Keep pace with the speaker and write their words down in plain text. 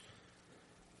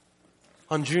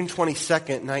On June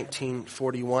 22nd,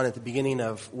 1941, at the beginning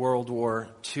of World War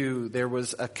II, there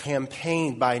was a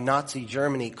campaign by Nazi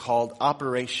Germany called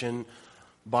Operation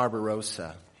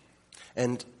Barbarossa.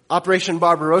 And Operation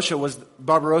Barbarossa was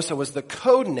the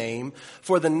code name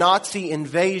for the Nazi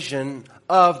invasion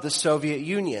of the Soviet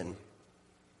Union.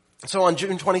 So on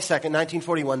June 22nd,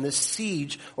 1941, this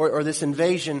siege or this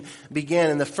invasion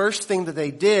began, and the first thing that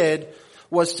they did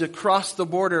was to cross the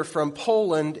border from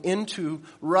Poland into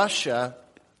Russia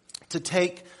to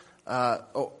take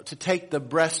the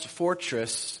Brest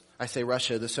Fortress. I say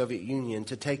Russia, the Soviet Union,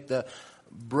 to take the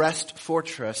Brest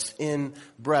Fortress in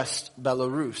Brest,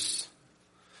 Belarus.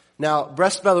 Now,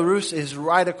 Brest, Belarus is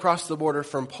right across the border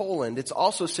from Poland. It's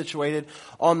also situated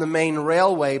on the main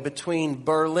railway between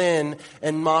Berlin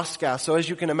and Moscow. So as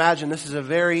you can imagine, this is a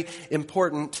very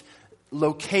important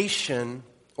location,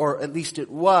 or at least it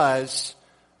was,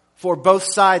 for both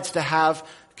sides to have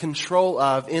control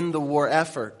of in the war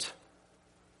effort.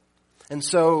 And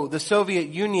so the Soviet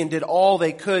Union did all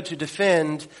they could to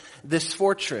defend this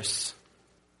fortress.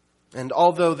 And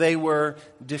although they were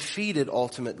defeated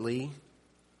ultimately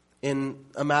in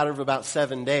a matter of about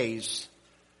 7 days,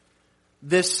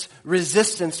 this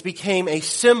resistance became a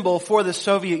symbol for the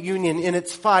Soviet Union in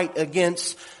its fight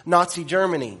against Nazi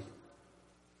Germany.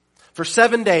 For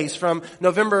 7 days, from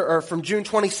June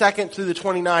 22nd through the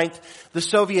 29th, the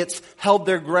Soviets held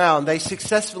their ground. They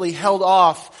successfully held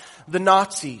off the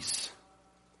Nazis.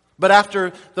 But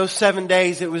after those 7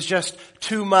 days, it was just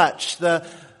too much. The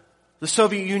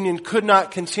Soviet Union could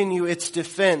not continue its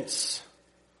defense.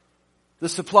 The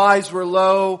supplies were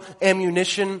low,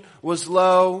 ammunition was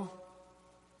low.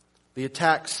 The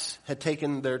attacks had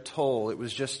taken their toll. It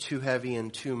was just too heavy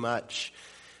and too much.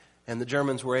 And the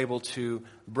Germans were able to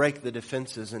break the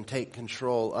defenses and take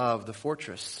control of the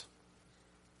fortress.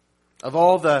 Of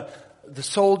all the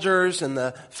soldiers and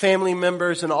the family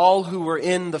members and all who were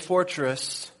in the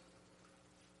fortress,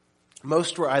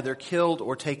 most were either killed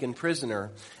or taken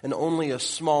prisoner, and only a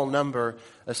small number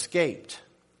escaped.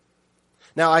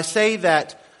 Now, I say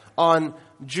that on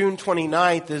June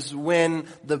 29th is when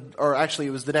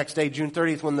it was the next day, June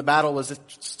 30th, when the battle was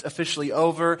officially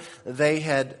over. They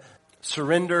had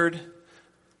surrendered.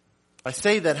 I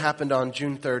say that happened on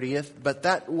June 30th, but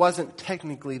that wasn't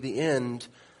technically the end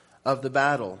of the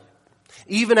battle.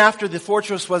 Even after the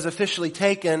fortress was officially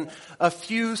taken, a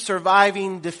few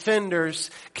surviving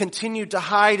defenders continued to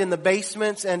hide in the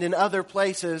basements and in other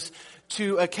places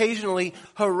to occasionally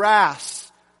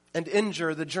harass and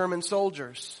injure the German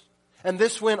soldiers. And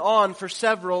this went on for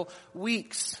several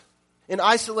weeks. In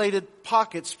isolated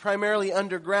pockets, primarily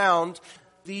underground,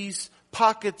 these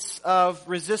pockets of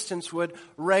resistance would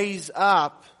raise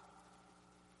up,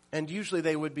 and usually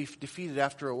they would be defeated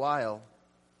after a while.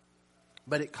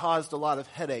 But it caused a lot of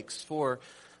headaches for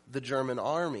the German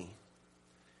army.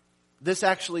 This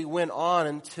actually went on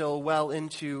until well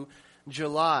into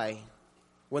July,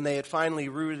 when they had finally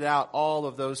rooted out all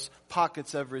of those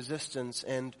pockets of resistance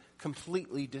and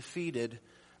completely defeated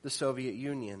the Soviet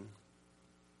Union.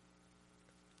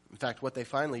 In fact, what they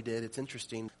finally did, it's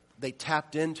interesting, they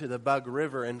tapped into the Bug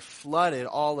River and flooded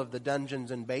all of the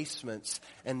dungeons and basements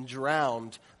and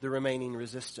drowned the remaining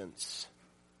resistance.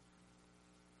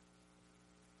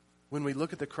 When we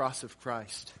look at the cross of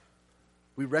Christ,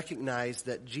 we recognize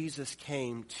that Jesus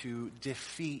came to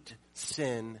defeat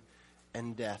sin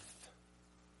and death.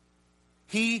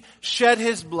 He shed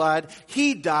His blood.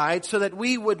 He died so that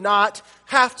we would not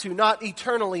have to, not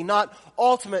eternally, not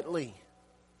ultimately.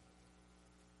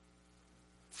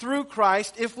 Through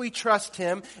Christ, if we trust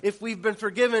Him, if we've been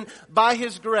forgiven by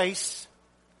His grace,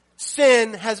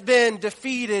 sin has been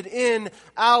defeated in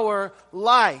our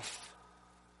life.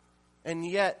 And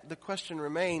yet the question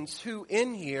remains, who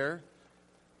in here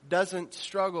doesn't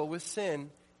struggle with sin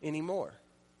anymore?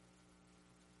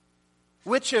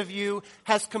 Which of you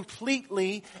has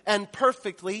completely and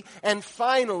perfectly and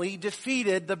finally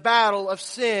defeated the battle of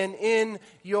sin in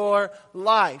your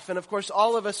life? And of course,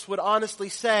 all of us would honestly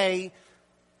say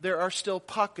there are still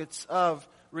pockets of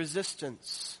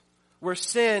resistance where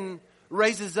sin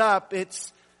raises up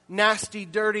its nasty,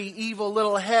 dirty, evil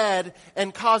little head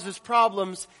and causes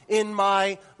problems in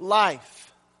my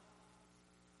life.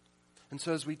 And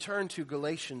so as we turn to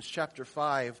Galatians chapter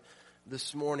 5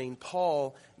 this morning,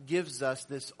 Paul gives us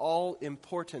this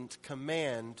all-important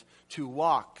command to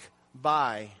walk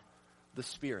by the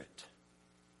Spirit.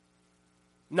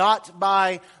 not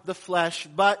by the flesh,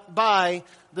 but by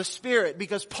the Spirit.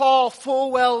 Because Paul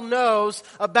full well knows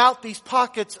about these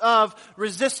pockets of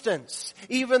resistance.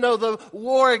 Even though the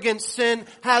war against sin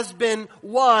has been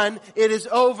won, it is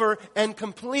over and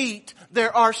complete,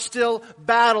 there are still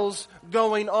battles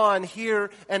going on here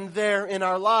and there in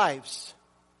our lives.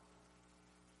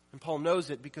 And Paul knows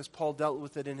it because Paul dealt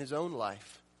with it in his own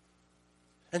life.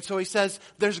 And so he says,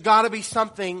 there's got to be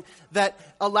something that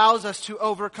allows us to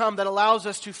overcome, that allows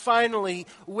us to finally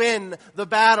win the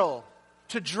battle,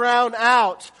 to drown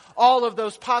out all of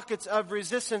those pockets of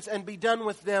resistance and be done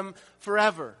with them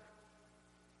forever.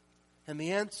 And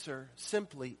the answer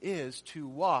simply is to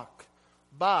walk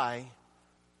by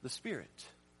the Spirit.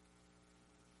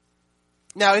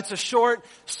 Now, it's a short,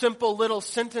 simple little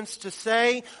sentence to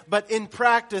say, but in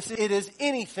practice, it is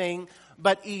anything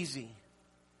but easy.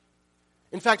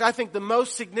 In fact, I think the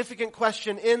most significant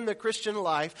question in the Christian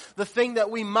life, the thing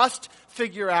that we must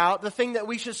figure out, the thing that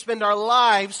we should spend our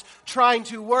lives trying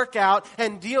to work out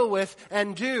and deal with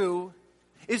and do,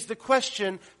 is the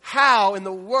question, how in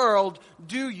the world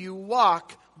do you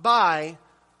walk by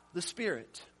the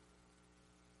Spirit?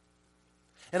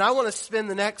 And I want to spend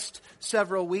the next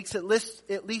several weeks, at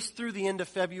least through the end of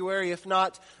February, if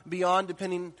not beyond,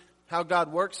 depending how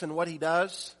God works and what He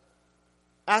does,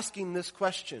 asking this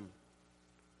question.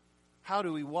 How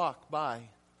do we walk by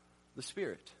the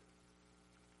Spirit?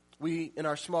 We, in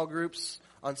our small groups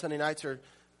on Sunday nights, are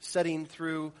studying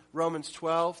through Romans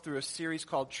 12 through a series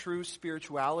called True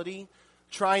Spirituality,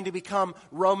 trying to become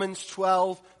Romans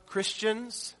 12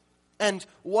 Christians. And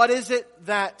what is it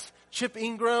that Chip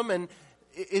Ingram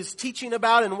is teaching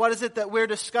about, and what is it that we're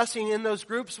discussing in those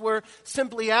groups? We're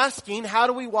simply asking, how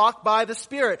do we walk by the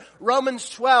Spirit? Romans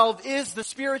 12 is the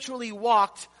spiritually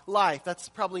walked life. That's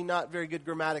probably not very good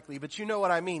grammatically, but you know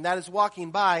what I mean. That is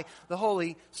walking by the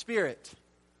Holy Spirit.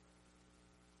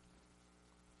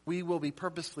 We will be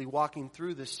purposefully walking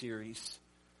through this series,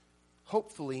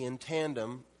 hopefully in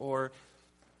tandem or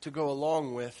to go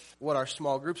along with what our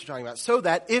small groups are talking about, so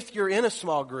that if you're in a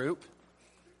small group,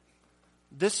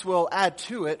 this will add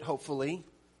to it, hopefully.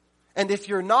 And if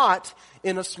you're not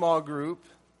in a small group,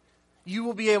 you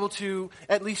will be able to,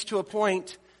 at least to a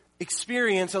point,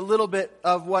 experience a little bit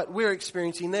of what we're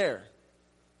experiencing there.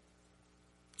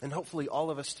 And hopefully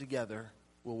all of us together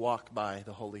will walk by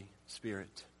the Holy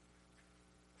Spirit.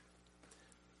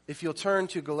 If you'll turn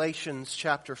to Galatians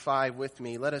chapter 5 with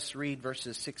me, let us read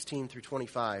verses 16 through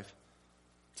 25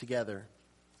 together.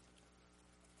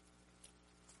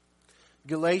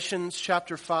 Galatians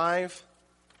chapter 5,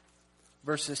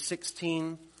 verses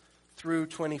 16 through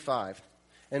 25.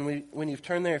 And when you've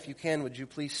turned there, if you can, would you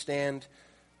please stand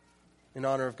in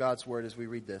honor of God's word as we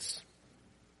read this.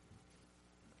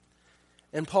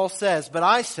 And Paul says, "But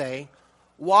I say,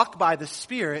 walk by the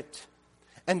Spirit,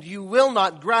 and you will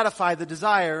not gratify the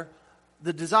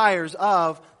desires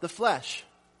of the flesh.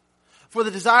 For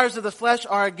the desires of the flesh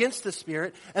are against the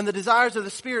Spirit, and the desires of the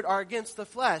Spirit are against the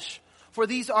flesh. For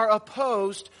these are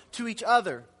opposed to each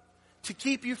other, to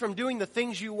keep you from doing the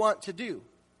things you want to do.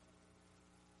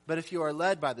 But if you are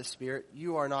led by the Spirit,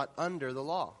 you are not under the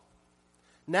law.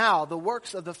 Now, the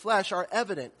works of the flesh are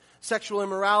evident: sexual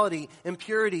immorality,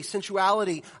 impurity,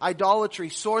 sensuality, idolatry,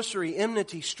 sorcery,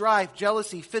 enmity, strife,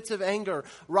 jealousy, fits of anger,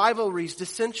 rivalries,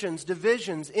 dissensions,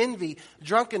 divisions, envy,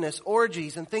 drunkenness,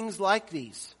 orgies, and things like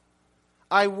these.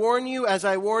 I warn you, as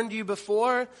I warned you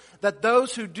before, that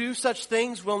those who do such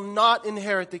things will not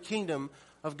inherit the kingdom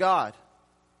of God.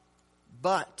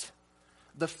 But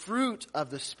the fruit of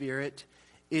the Spirit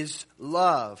is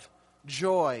love,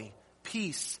 joy,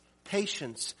 peace,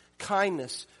 patience,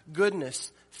 kindness,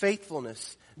 goodness,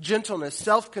 faithfulness, gentleness,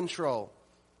 self-control.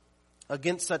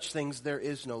 Against such things there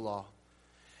is no law.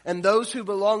 And those who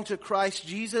belong to Christ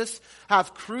Jesus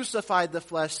have crucified the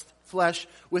flesh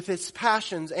with its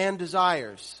passions and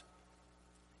desires.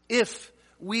 If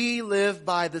we live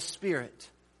by the Spirit,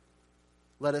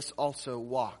 let us also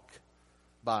walk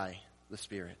by the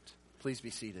Spirit." Please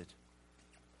be seated.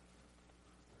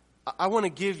 I want to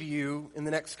give you, in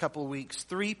the next couple of weeks,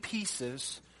 3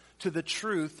 pieces to the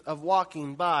truth of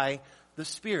walking by the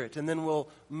Spirit. And then we'll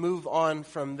move on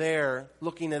from there,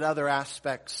 looking at other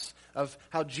aspects of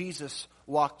how Jesus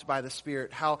walked by the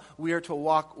Spirit, how we are to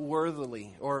walk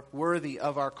worthily or worthy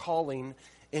of our calling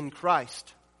in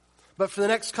Christ. But for the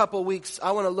next couple of weeks,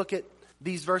 I want to look at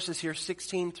these verses here,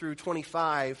 16 through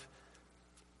 25,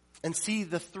 and see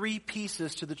the 3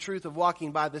 pieces to the truth of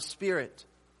walking by the Spirit.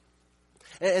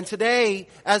 And today,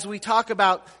 as we talk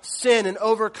about sin and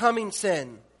overcoming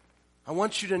sin, I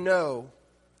want you to know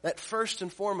that first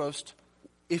and foremost,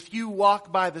 if you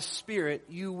walk by the Spirit,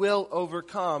 you will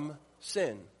overcome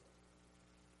sin.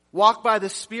 Walk by the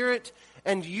Spirit,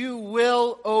 and you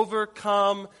will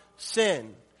overcome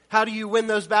sin. How do you win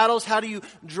those battles? How do you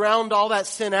drown all that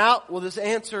sin out? Well, this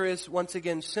answer is once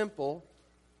again simple.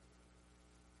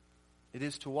 It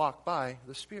is to walk by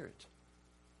the Spirit.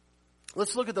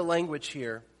 Let's look at the language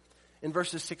here in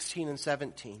verses 16 and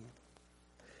 17.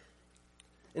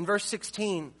 In verse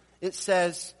 16, it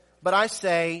says, "But I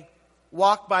say,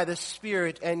 walk by the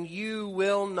Spirit, and you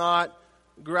will not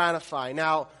gratify."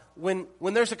 Now, when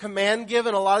there's a command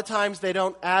given, a lot of times they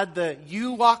don't add the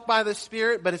 "you walk by the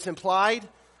Spirit," but it's implied.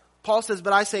 Paul says,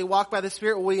 "But I say, walk by the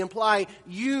Spirit." Well, we imply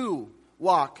you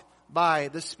walk by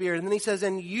the Spirit. And then he says,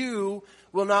 "and you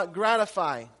will not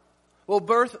gratify." Well,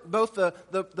 both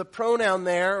the pronoun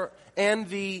there and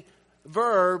the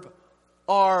verb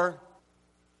are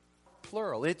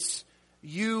plural. It's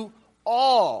you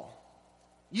all.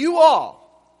 You all.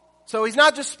 So he's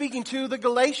not just speaking to the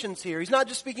Galatians here. He's not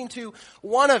just speaking to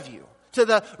one of you, to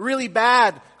the really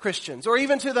bad Christians, or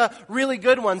even to the really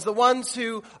good ones, the ones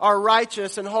who are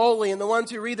righteous and holy, and the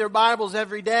ones who read their Bibles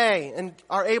every day and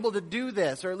are able to do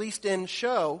this, or at least in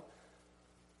show.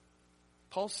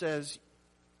 Paul says,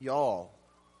 y'all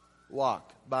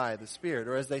walk by the Spirit,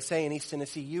 or as they say in East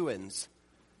Tennessee, youans.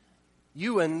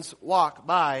 Youans walk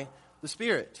by the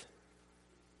Spirit.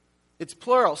 It's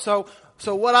plural. So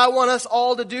what I want us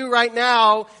all to do right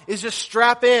now is just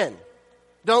strap in.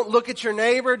 Don't look at your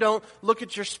neighbor. Don't look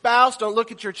at your spouse. Don't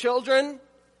look at your children.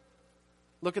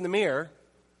 Look in the mirror,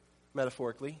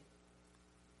 metaphorically.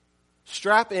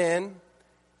 Strap in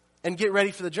and get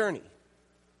ready for the journey.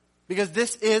 Because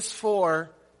this is for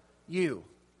you.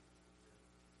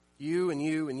 You and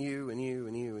you and you and you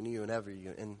and you and you and every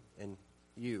you and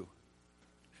you.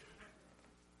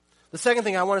 The second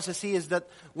thing I want us to see is that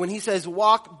when he says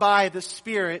walk by the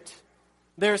Spirit,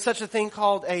 there is such a thing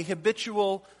called a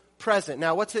habitual present.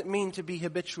 Now, what's it mean to be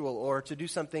habitual or to do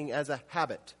something as a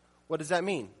habit? What does that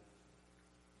mean?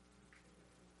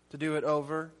 To do it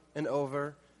over and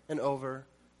over and over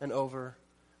and over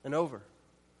and over.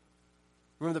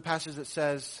 Remember the passage that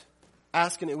says,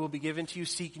 "Ask and it will be given to you,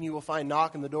 seek and you will find,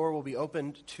 knock and the door will be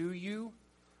opened to you"?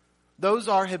 Those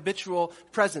are habitual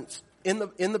presents in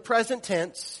the present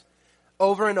tense,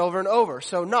 over and over and over.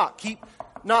 So knock, keep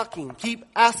knocking, keep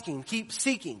asking, keep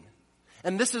seeking.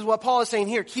 And this is what Paul is saying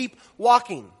here, keep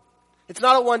walking. It's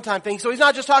not a one-time thing. So he's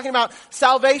not just talking about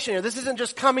salvation here. This isn't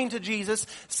just coming to Jesus,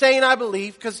 saying I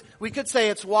believe, because we could say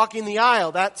it's walking the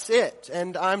aisle. That's it,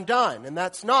 and I'm done. And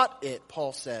that's not it,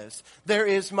 Paul says. There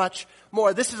is much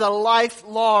more. This is a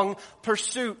lifelong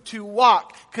pursuit to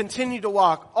walk, continue to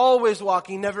walk, always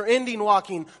walking, never-ending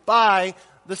walking by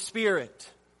the Spirit.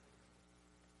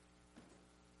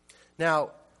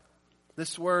 Now,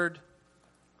 this word,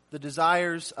 the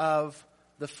desires of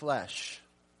the flesh,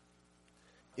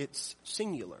 it's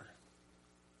singular.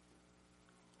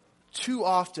 Too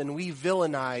often we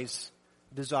villainize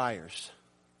desires.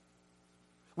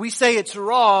 We say it's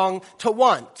wrong to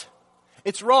want.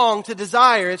 It's wrong to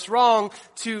desire. It's wrong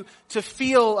to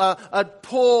feel a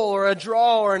pull or a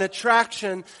draw or an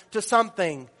attraction to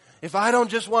something. If I don't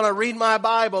just want to read my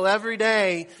Bible every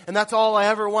day and that's all I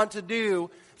ever want to do,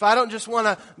 if I don't just want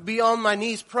to be on my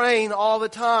knees praying all the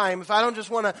time, if I don't just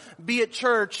want to be at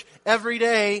church every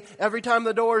day, every time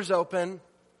the door's open,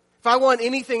 if I want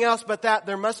anything else but that,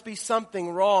 there must be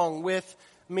something wrong with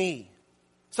me.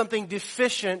 Something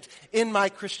deficient in my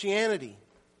Christianity.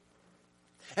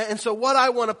 And so what I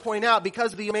want to point out,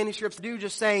 because the manuscripts do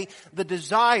just say the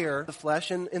desire of the flesh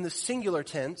in the singular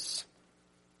tense,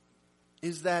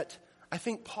 is that I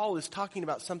think Paul is talking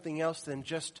about something else than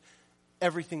just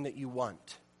everything that you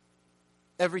want.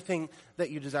 Everything that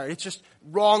you desire. It's just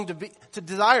wrong to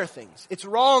desire things. It's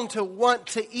wrong to want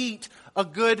to eat a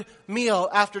good meal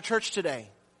after church today.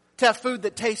 To have food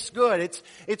that tastes good.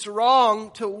 It's wrong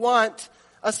to want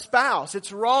a spouse.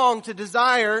 It's wrong to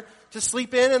desire to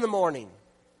sleep in the morning.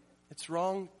 It's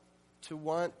wrong to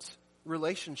want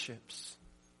relationships.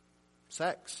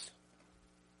 Sex.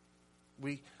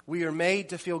 We are made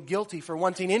to feel guilty for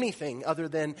wanting anything other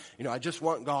than, I just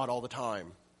want God all the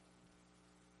time.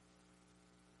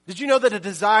 Did you know that a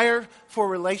desire for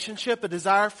relationship, a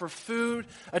desire for food,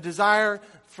 a desire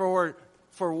for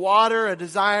water, a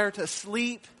desire to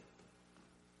sleep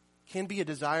can be a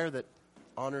desire that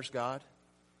honors God,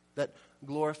 that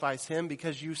glorifies Him,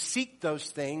 because you seek those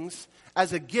things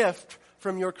as a gift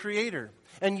from your Creator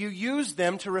and you use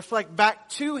them to reflect back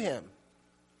to Him.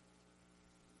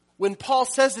 When Paul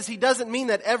says this, he doesn't mean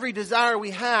that every desire we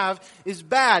have is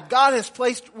bad. God has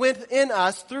placed within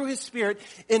us, through His Spirit,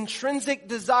 intrinsic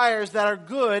desires that are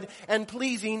good and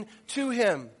pleasing to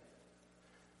Him.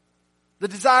 The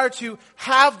desire to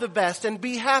have the best and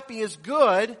be happy is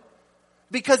good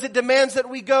because it demands that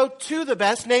we go to the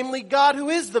best, namely God who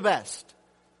is the best,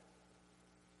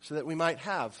 so that we might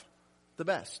have the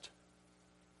best.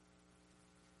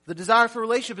 The desire for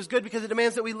relationship is good because it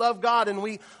demands that we love God and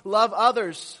we love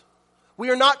others. We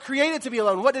are not created to be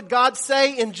alone. What did God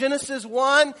say in Genesis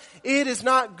 1? It is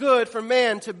not good for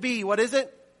man to be, what is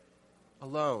it?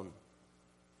 Alone.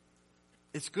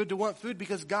 It's good to want food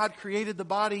because God created the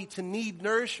body to need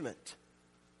nourishment.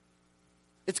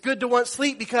 It's good to want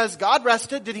sleep because God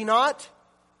rested, did He not?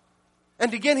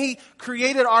 And again, He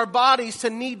created our bodies to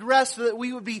need rest so that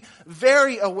we would be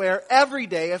very aware every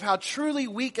day of how truly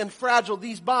weak and fragile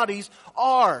these bodies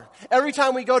are. Every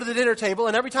time we go to the dinner table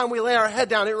and every time we lay our head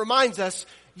down, it reminds us,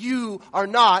 you are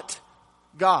not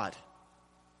God.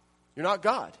 You're not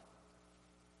God.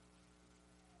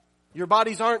 Your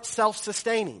bodies aren't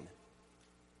self-sustaining.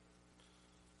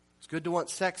 It's good to want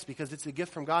sex because it's a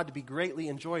gift from God to be greatly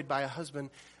enjoyed by a husband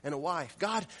and a wife.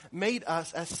 God made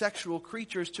us as sexual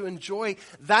creatures to enjoy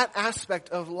that aspect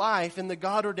of life in the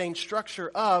God-ordained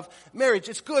structure of marriage.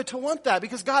 It's good to want that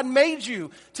because God made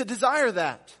you to desire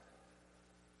that.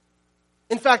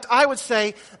 In fact, I would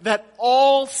say that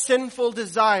all sinful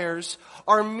desires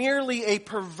are merely a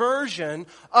perversion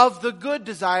of the good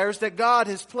desires that God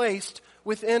has placed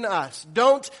within us.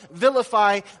 Don't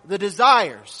vilify the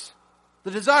desires. The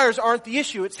desires aren't the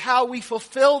issue. It's how we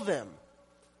fulfill them.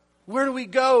 Where do we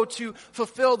go to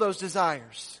fulfill those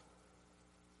desires?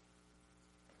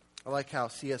 I like how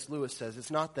C.S. Lewis says, it's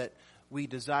not that we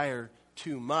desire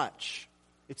too much.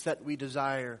 It's that we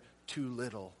desire too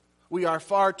little. We are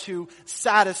far too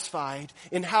satisfied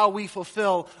in how we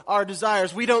fulfill our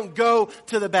desires. We don't go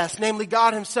to the best, namely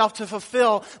God Himself, to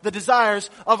fulfill the desires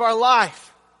of our life.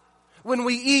 When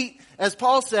we eat, as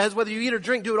Paul says, whether you eat or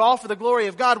drink, do it all for the glory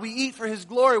of God. We eat for His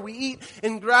glory. We eat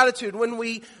in gratitude. When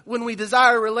we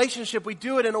desire a relationship, we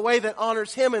do it in a way that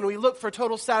honors Him, and we look for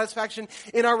total satisfaction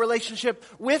in our relationship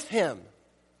with Him.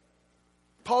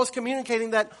 Paul is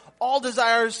communicating that all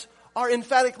desires are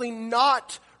emphatically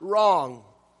not wrong.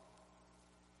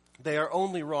 They are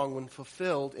only wrong when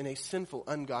fulfilled in a sinful,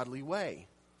 ungodly way.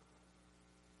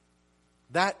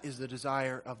 That is the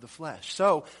desire of the flesh.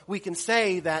 So we can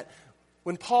say that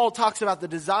when Paul talks about the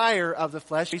desire of the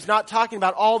flesh, he's not talking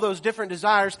about all those different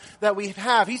desires that we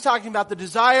have. He's talking about the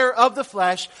desire of the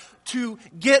flesh to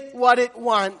get what it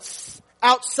wants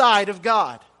outside of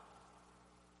God.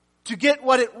 To get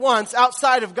what it wants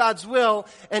outside of God's will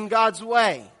and God's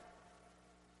way.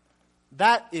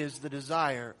 That is the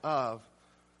desire of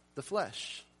the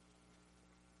flesh.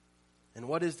 And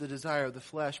what is the desire of the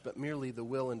flesh but merely the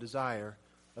will and desire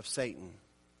of Satan?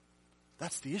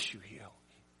 That's the issue here.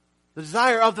 The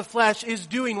desire of the flesh is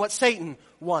doing what Satan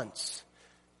wants.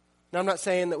 Now, I'm not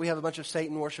saying that we have a bunch of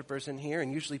Satan worshipers in here,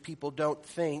 and usually people don't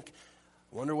think,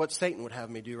 I wonder what Satan would have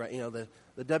me do, right? You know, the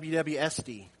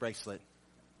WWSD bracelet.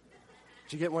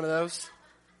 Did you get one of those?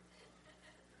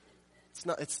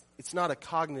 It's not a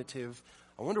cognitive,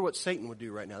 I wonder what Satan would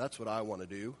do right now. That's what I want to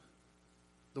do.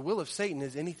 The will of Satan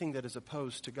is anything that is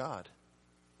opposed to God.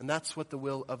 And that's what the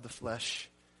will of the flesh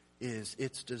is,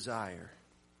 its desire.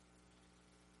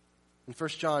 In 1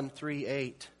 John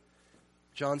 3:8,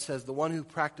 John says, the one who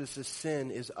practices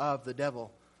sin is of the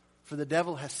devil, for the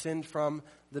devil has sinned from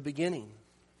the beginning.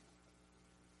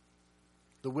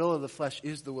 The will of the flesh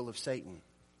is the will of Satan.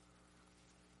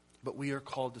 But we are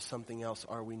called to something else,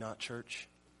 are we not, church?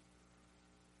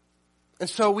 And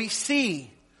so we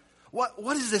see,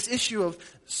 what is this issue of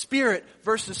spirit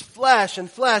versus flesh and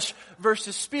flesh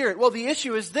versus spirit? Well, the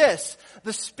issue is this.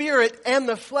 The spirit and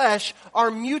the flesh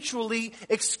are mutually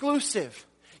exclusive.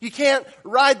 You can't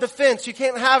ride the fence. You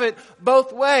can't have it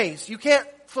both ways. You can't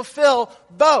fulfill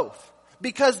both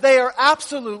because they are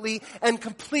absolutely and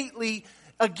completely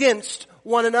against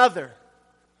one another.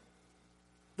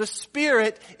 The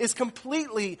spirit is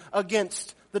completely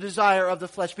against the desire of the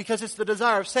flesh because it's the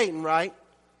desire of Satan, right?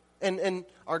 And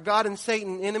are God and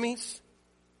Satan enemies?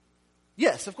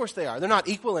 Yes, of course they are. They're not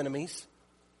equal enemies.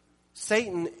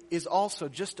 Satan is also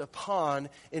just a pawn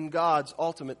in God's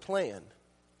ultimate plan.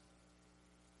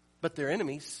 But they're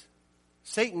enemies.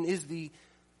 Satan is the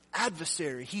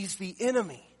adversary. He's the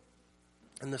enemy.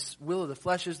 And the will of the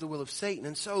flesh is the will of Satan.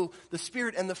 And so the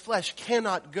spirit and the flesh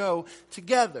cannot go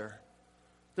together.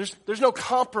 There's no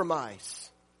compromise.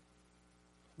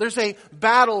 There's a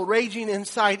battle raging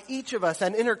inside each of us,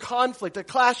 an inner conflict, a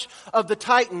clash of the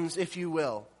titans, if you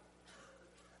will.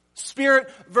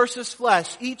 Spirit versus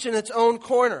flesh, each in its own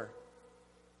corner.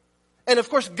 And of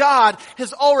course, God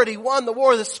has already won the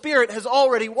war. The Spirit has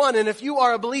already won. And if you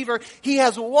are a believer, He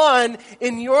has won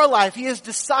in your life. He has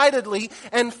decidedly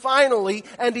and finally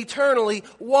and eternally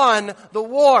won the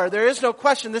war. There is no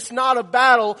question. This is not a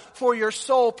battle for your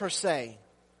soul per se,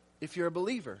 if you're a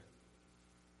believer.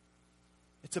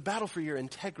 It's a battle for your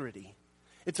integrity.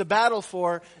 It's a battle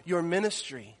for your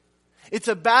ministry. It's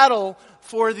a battle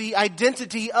for the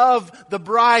identity of the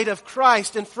bride of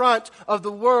Christ in front of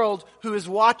the world who is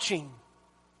watching.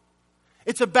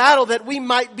 It's a battle that we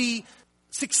might be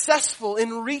successful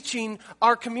in reaching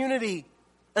our community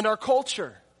and our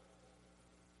culture.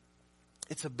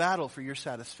 It's a battle for your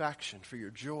satisfaction, for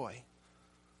your joy,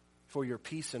 for your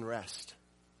peace and rest.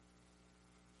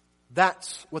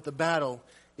 That's what the battle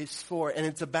is for, and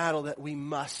it's a battle that we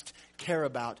must care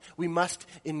about. We must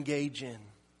engage in.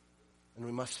 And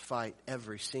we must fight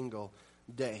every single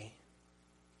day.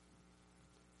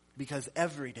 Because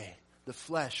every day, the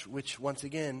flesh, which once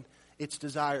again, its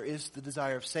desire is the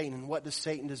desire of Satan. And what does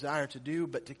Satan desire to do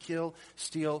but to kill,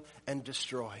 steal, and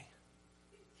destroy?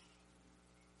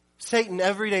 Satan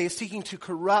every day is seeking to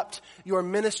corrupt your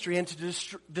ministry and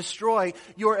to destroy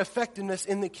your effectiveness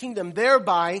in the kingdom,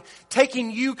 thereby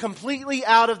taking you completely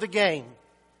out of the game.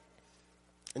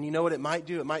 And you know what it might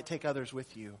do? It might take others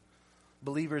with you.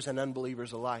 Believers and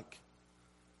unbelievers alike.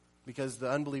 Because the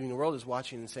unbelieving world is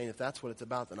watching and saying, if that's what it's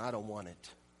about, then I don't want it.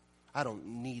 I don't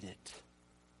need it.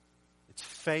 It's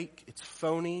fake. It's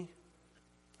phony.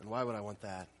 And why would I want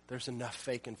that? There's enough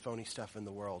fake and phony stuff in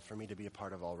the world for me to be a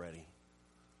part of already.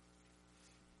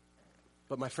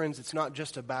 But my friends, it's not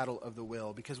just a battle of the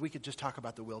will, because we could just talk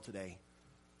about the will today.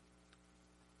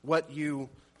 What you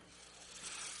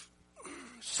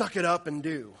suck it up and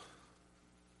do.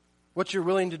 What you're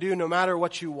willing to do no matter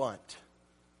what you want.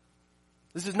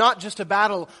 This is not just a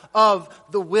battle of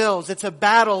the wills. It's a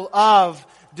battle of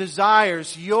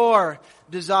desires, your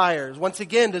desires. Once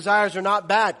again, desires are not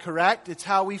bad, correct? It's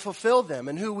how we fulfill them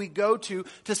and who we go to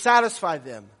satisfy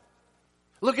them.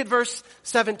 Look at verse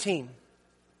 17.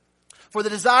 For the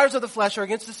desires of the flesh are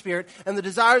against the Spirit, and the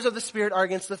desires of the Spirit are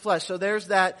against the flesh. So there's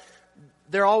that,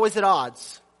 they're always at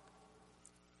odds.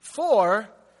 For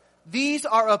these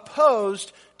are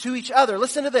opposed to each other.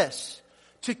 Listen to this.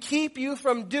 To keep you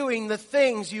from doing the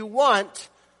things you want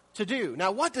to do.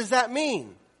 Now, what does that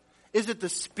mean? Is it the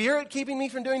Spirit keeping me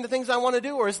from doing the things I want to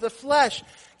do? Or is the flesh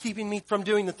keeping me from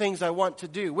doing the things I want to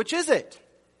do? Which is it?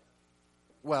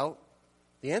 Well,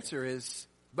 the answer is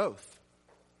both.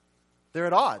 They're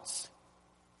at odds.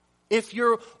 If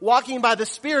you're walking by the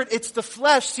Spirit, it's the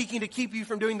flesh seeking to keep you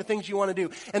from doing the things you want to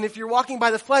do. And if you're walking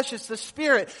by the flesh, it's the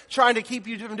Spirit trying to keep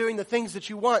you from doing the things that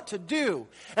you want to do.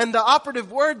 And the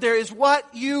operative word there is what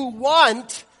you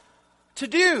want to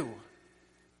do.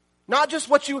 Not just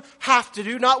what you have to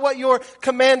do, not what you're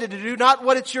commanded to do, not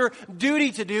what it's your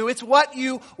duty to do. It's what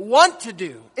you want to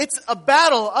do. It's a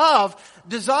battle of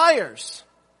desires.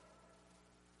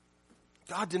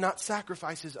 God did not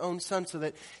sacrifice His own Son so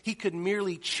that He could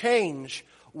merely change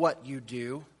what you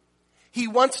do. He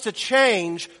wants to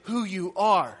change who you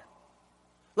are.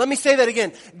 Let me say that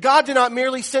again. God did not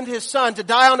merely send His Son to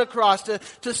die on a cross,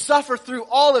 to suffer through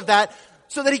all of that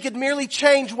so that He could merely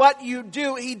change what you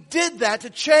do. He did that to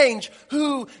change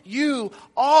who you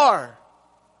are.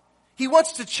 He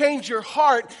wants to change your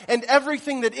heart and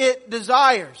everything that it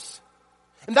desires.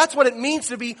 And that's what it means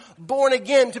to be born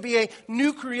again, to be a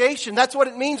new creation. That's what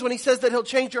it means when He says that He'll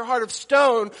change your heart of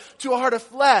stone to a heart of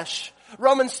flesh.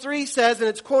 Romans 3 says, and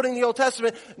it's quoting the Old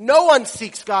Testament, no one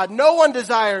seeks God. No one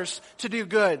desires to do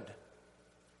good.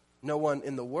 No one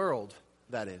in the world,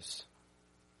 that is.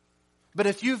 But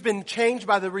if you've been changed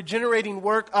by the regenerating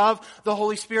work of the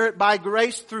Holy Spirit by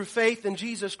grace through faith in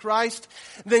Jesus Christ,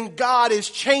 then God is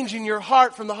changing your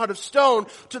heart from the heart of stone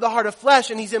to the heart of flesh,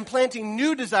 and He's implanting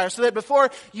new desires so that before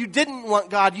you didn't want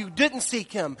God, you didn't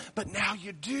seek Him, but now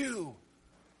you do.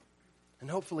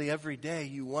 And hopefully every day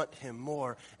you want Him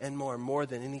more and more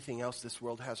than anything else this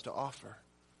world has to offer.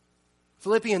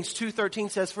 Philippians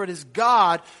 2:13 says, for it is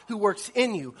God who works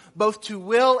in you, both to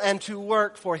will and to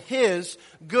work for His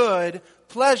good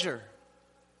pleasure.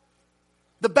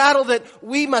 The battle that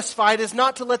we must fight is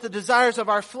not to let the desires of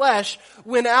our flesh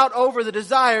win out over the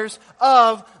desires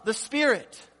of the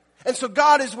Spirit. And so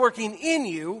God is working in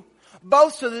you,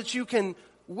 both so that you can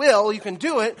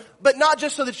do it, but not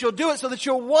just so that you'll do it, so that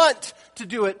you'll want to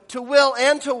do it, to will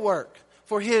and to work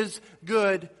for His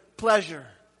good pleasure.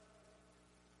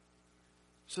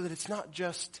 So that it's not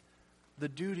just the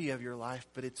duty of your life,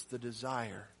 but it's the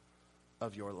desire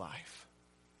of your life.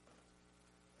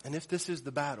 And if this is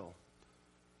the battle,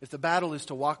 if the battle is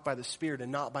to walk by the Spirit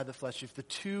and not by the flesh, if the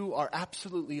two are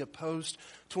absolutely opposed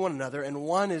to one another, and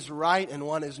one is right and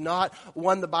one is not,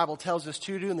 one the Bible tells us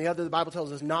to do and the other the Bible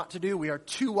tells us not to do, we are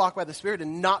to walk by the Spirit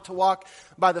and not to walk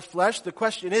by the flesh. The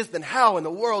question is then, how in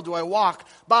the world do I walk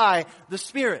by the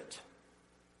Spirit?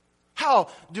 How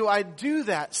do I do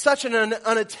that? Such an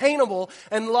unattainable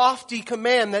and lofty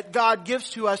command that God gives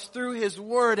to us through His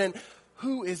Word, and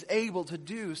who is able to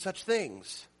do such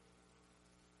things?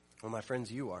 Well, my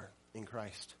friends, you are in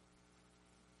Christ.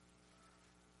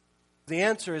 The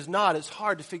answer is not as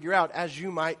hard to figure out as you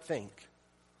might think.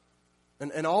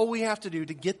 And all we have to do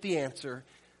to get the answer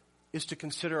is to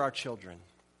consider our children.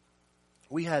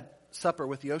 We had supper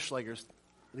with the Oschlagers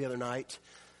the other night,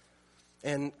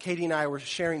 and Katie and I were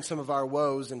sharing some of our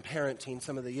woes in parenting,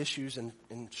 some of the issues and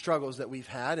struggles that we've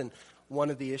had. And one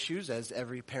of the issues, as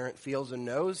every parent feels and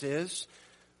knows, is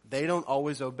they don't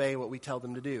always obey what we tell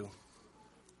them to do.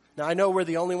 Now, I know we're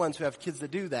the only ones who have kids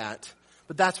that do that,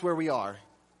 but that's where we are.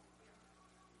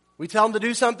 We tell them to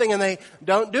do something and they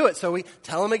don't do it. So we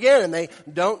tell them again and they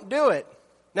don't do it.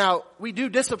 Now, we do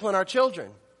discipline our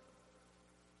children.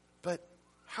 But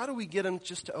how do we get them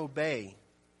just to obey?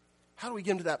 How do we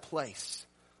get them to that place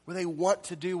where they want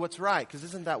to do what's right? Because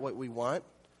isn't that what we want?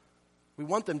 We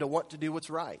want them to want to do what's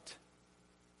right.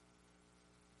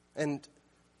 And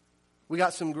we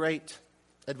got some great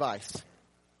advice.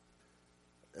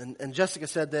 And Jessica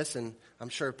said this, and I'm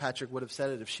sure Patrick would have said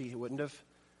it if she wouldn't have.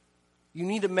 You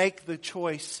need to make the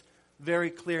choice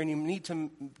very clear, and you need to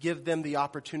give them the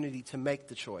opportunity to make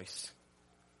the choice.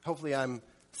 Hopefully I'm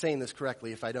saying this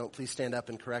correctly. If I don't, please stand up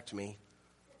and correct me.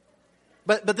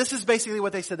 But this is basically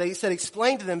what they said. They said,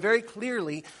 explain to them very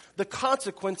clearly the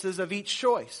consequences of each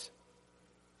choice.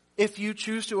 If you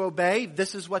choose to obey,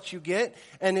 this is what you get.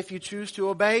 And if you choose to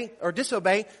obey or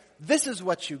disobey, this is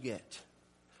what you get.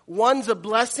 One's a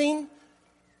blessing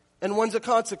and one's a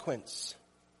consequence.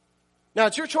 Now,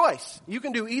 it's your choice. You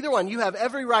can do either one. You have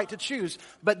every right to choose.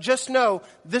 But just know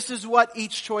this is what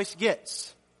each choice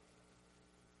gets.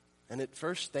 And at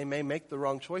first, they may make the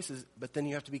wrong choices, but then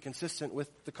you have to be consistent with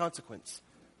the consequence.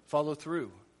 Follow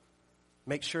through.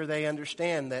 Make sure they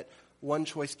understand that one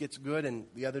choice gets good and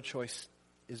the other choice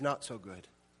is not so good.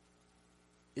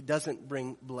 It doesn't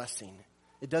bring blessing.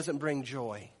 It doesn't bring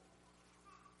joy.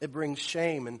 It brings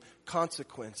shame and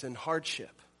consequence and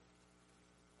hardship.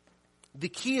 The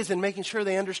key is in making sure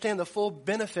they understand the full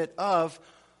benefit of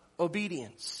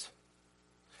obedience.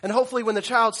 And hopefully when the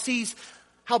child sees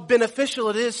how beneficial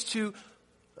it is to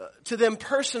them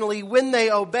personally when they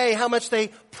obey, how much they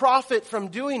profit from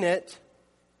doing it,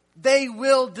 they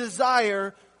will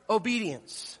desire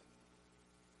obedience.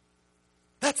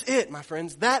 That's it, my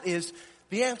friends. That is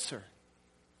the answer.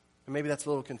 And maybe that's a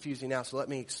little confusing now, so let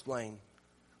me explain.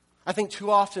 I think too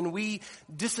often we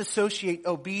disassociate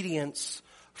obedience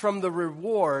from the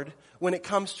reward when it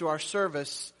comes to our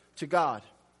service to God.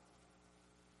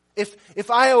 If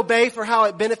I obey for how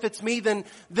it benefits me, then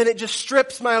it just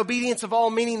strips my obedience of all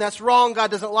meaning. That's wrong.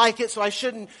 God doesn't like it, so I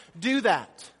shouldn't do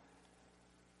that.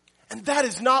 And that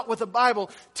is not what the Bible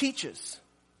teaches.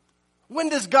 When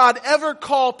does God ever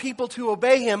call people to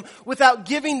obey Him without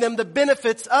giving them the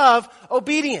benefits of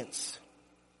obedience?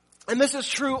 And this is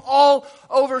true all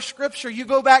over Scripture. You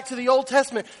go back to the Old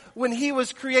Testament. When He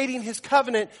was creating His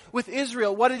covenant with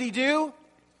Israel, what did He do?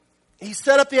 He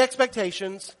set up the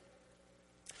expectations.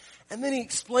 And then He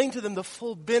explained to them the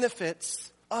full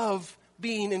benefits of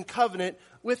being in covenant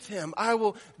with Him. I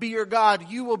will be your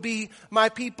God. You will be my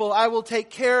people. I will take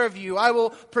care of you. I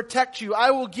will protect you.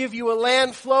 I will give you a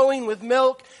land flowing with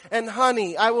milk and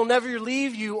honey. I will never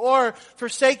leave you or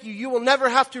forsake you. You will never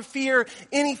have to fear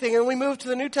anything. And we move to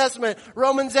the New Testament.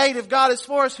 Romans 8, if God is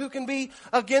for us, who can be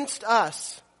against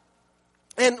us?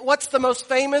 And what's the most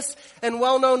famous and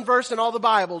well-known verse in all the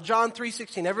Bible? John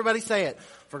 3:16. Everybody say it.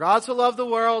 For God so loved the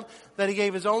world that He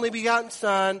gave His only begotten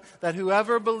Son, that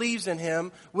whoever believes in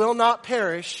Him will not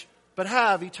perish, but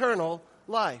have eternal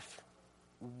life.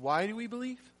 Why do we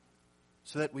believe?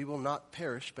 So that we will not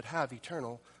perish, but have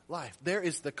eternal life. There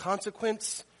is the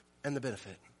consequence and the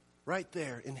benefit. Right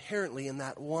there, inherently in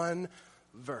that one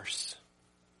verse.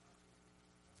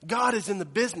 God is in the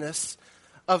business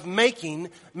of making,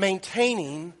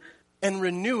 maintaining, and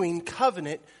renewing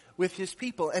covenant with His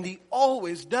people. And He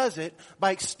always does it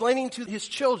by explaining to His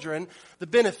children the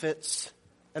benefits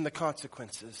and the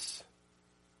consequences.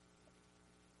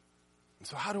 And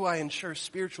so how do I ensure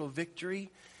spiritual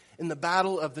victory in the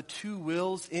battle of the two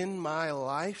wills in my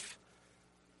life?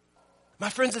 My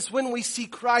friends, it's when we see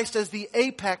Christ as the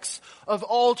apex of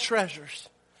all treasures.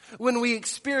 When we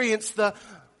experience the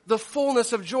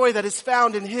fullness of joy that is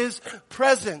found in His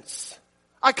presence.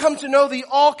 I come to know the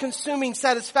all-consuming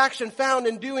satisfaction found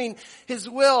in doing His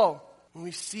will. When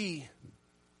we see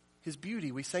His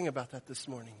beauty, we sang about that this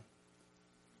morning.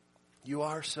 You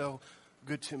are so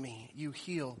good to me. You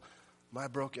heal my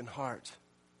broken heart.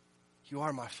 You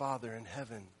are my Father in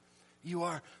heaven. You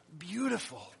are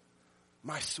beautiful,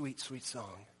 my sweet, sweet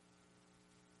song.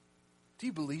 Do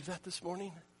you believe that this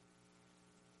morning?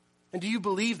 And do you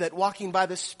believe that walking by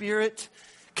the Spirit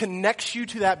connects you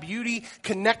to that beauty,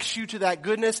 connects you to that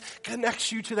goodness,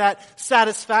 connects you to that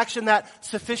satisfaction, that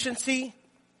sufficiency?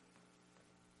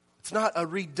 It's not a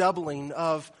redoubling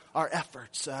of our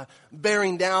efforts,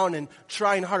 bearing down and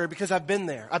trying harder, because I've been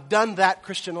there. I've done that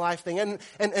Christian life thing.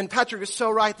 And Patrick is so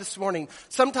right this morning.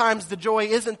 Sometimes the joy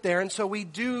isn't there, and so we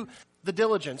do the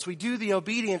diligence, we do the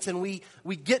obedience, and we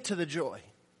get to the joy.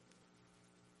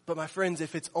 But my friends,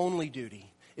 if it's only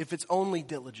duty, if it's only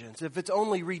diligence, if it's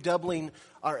only redoubling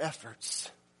our efforts,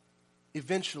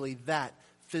 eventually that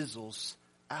fizzles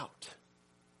out.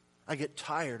 I get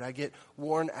tired, I get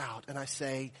worn out, and I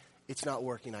say, it's not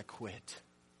working, I quit.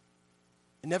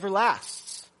 It never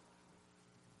lasts.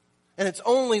 And it's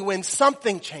only when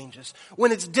something changes,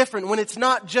 when it's different, when it's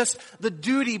not just the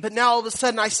duty, but now all of a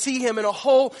sudden I see Him in a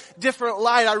whole different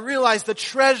light. I realize the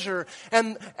treasure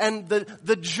and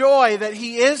the joy that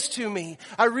He is to me.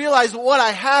 I realize what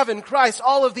I have in Christ,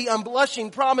 all of the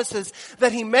unblushing promises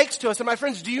that He makes to us. And my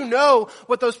friends, do you know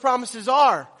what those promises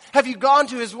are? Have you gone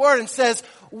to His Word and says,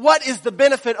 what is the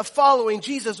benefit of following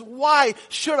Jesus? Why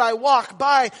should I walk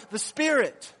by the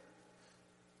Spirit?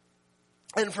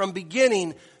 And from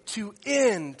beginning to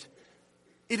end,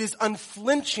 it is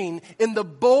unflinching in the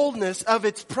boldness of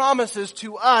its promises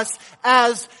to us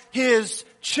as His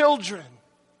children.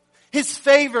 His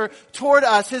favor toward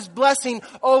us, His blessing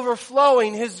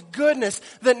overflowing, His goodness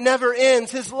that never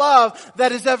ends, His love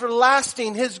that is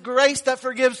everlasting, His grace that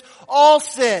forgives all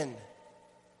sin,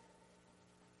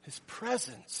 His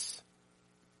presence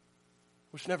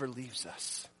which never leaves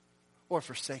us or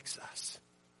forsakes us.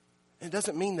 It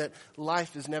doesn't mean that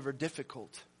life is never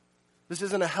difficult. This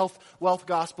isn't a health, wealth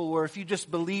gospel where if you just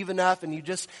believe enough and you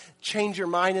just change your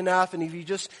mind enough and if you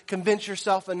just convince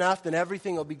yourself enough, then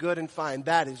everything will be good and fine.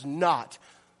 That is not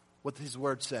what His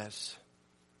Word says.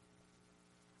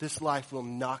 This life will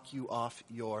knock you off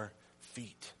your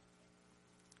feet.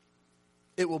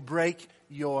 It will break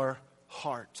your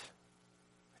heart.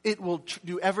 It will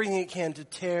do everything it can to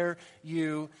tear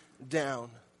you down.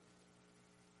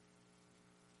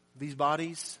 These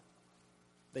bodies,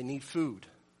 they need food.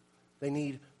 They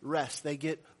need rest. They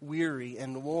get weary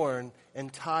and worn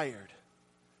and tired.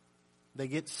 They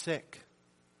get sick.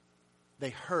 They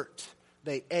hurt.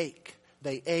 They ache.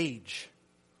 They age.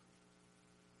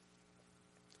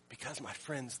 Because, my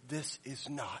friends, this is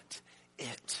not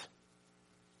it.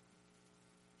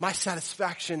 My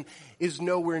satisfaction is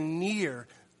nowhere near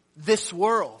this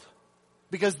world.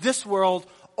 Because this world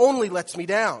only lets me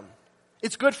down.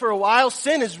 It's good for a while.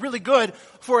 Sin is really good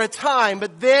for a time,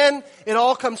 but then it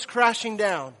all comes crashing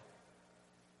down.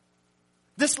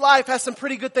 This life has some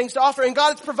pretty good things to offer, and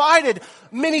God has provided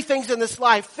many things in this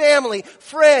life. Family,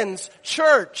 friends,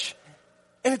 church.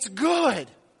 And it's good,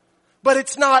 but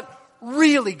it's not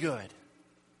really good.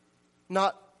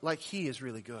 Not like He is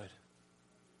really good.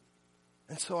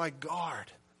 And so I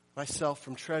guard myself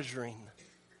from treasuring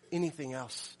anything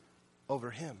else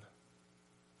over Him.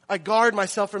 I guard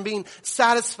myself from being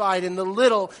satisfied in the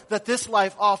little that this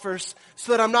life offers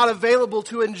so that I'm not available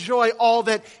to enjoy all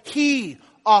that He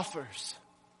offers.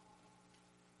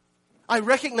 I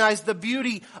recognize the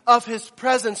beauty of His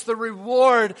presence, the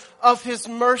reward of His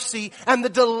mercy, and the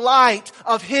delight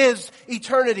of His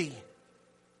eternity.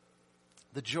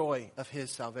 The joy of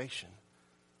His salvation.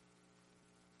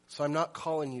 So I'm not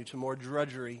calling you to more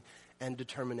drudgery and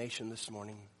determination this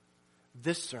morning.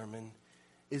 This sermon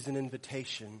is an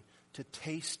invitation to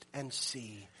taste and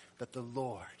see that the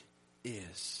Lord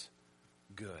is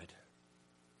good.